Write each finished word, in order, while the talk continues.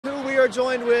are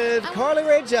joined with Carly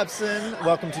Rae Jepsen.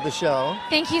 Welcome to the show.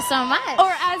 Thank you so much.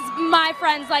 Or as my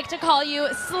friends like to call you,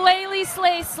 Slayly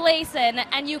Slay Slayson,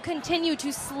 and you continue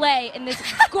to slay in this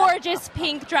gorgeous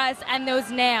pink dress and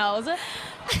those nails.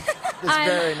 It's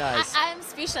very nice. I'm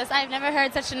speechless. I've never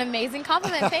heard such an amazing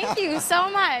compliment. Thank you so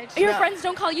much. Your friends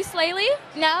don't call you Slayly?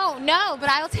 No, but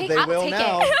I'll take They will take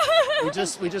now.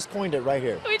 it. we just coined it right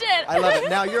here. We did. I love it.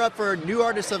 Now you're up for New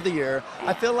Artist of the Year.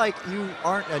 I feel like you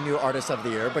aren't a New Artist of the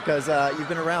Year because you've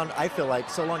been around, I feel like,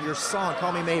 so long. Your song,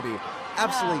 Call Me Maybe,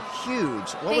 absolutely huge.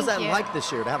 What was that like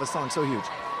this year to have a song so huge?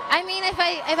 I mean, if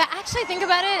I actually think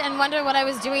about it and wonder what I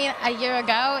was doing a year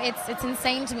ago, it's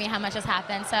insane to me how much has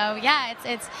happened. So yeah,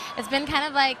 it's been kind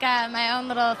of like my own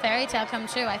little fairy tale come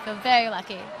true. I feel very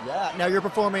lucky. Yeah. Now you're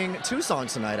performing 2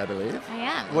 songs tonight, I believe. I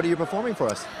am. What are you performing for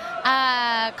us?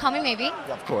 Call Me Maybe.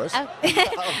 Of course. Oh.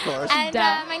 Of course. And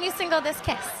my new single, This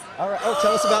Kiss. All right. Oh,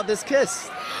 tell us about This Kiss.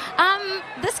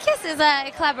 This Kiss is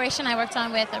a collaboration I worked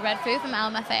on with Red Food from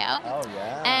LMFAO. Oh,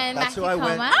 yeah. And that's Matthew who I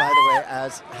went, Coma. by the way,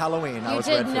 as Halloween. I You was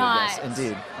did Red Food. not. Yes,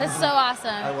 indeed. That's so awesome.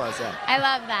 I was, yeah. I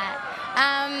love that.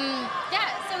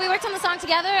 Yeah, so we worked on the song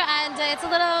together, and it's a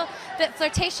little bit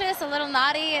flirtatious, a little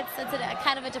naughty. It's a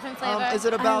kind of a different flavor. Is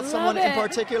it about someone in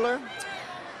particular?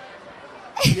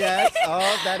 Yes.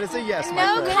 Oh, that is a yes, my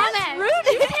No friend. comment.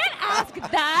 Rude, you can't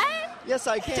ask that. Yes,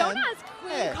 I can. Don't ask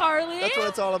Queen Hey, Carly. That's what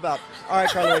it's all about. All right,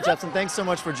 Carly Rae Jepsen, thanks so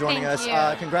much for joining Thank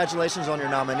us. you. Congratulations on your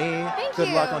nominee. Thank Good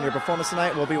you. luck on your performance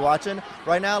tonight. We'll be watching.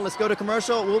 Right now, let's go to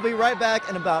commercial. We'll be right back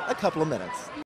in about a couple of minutes.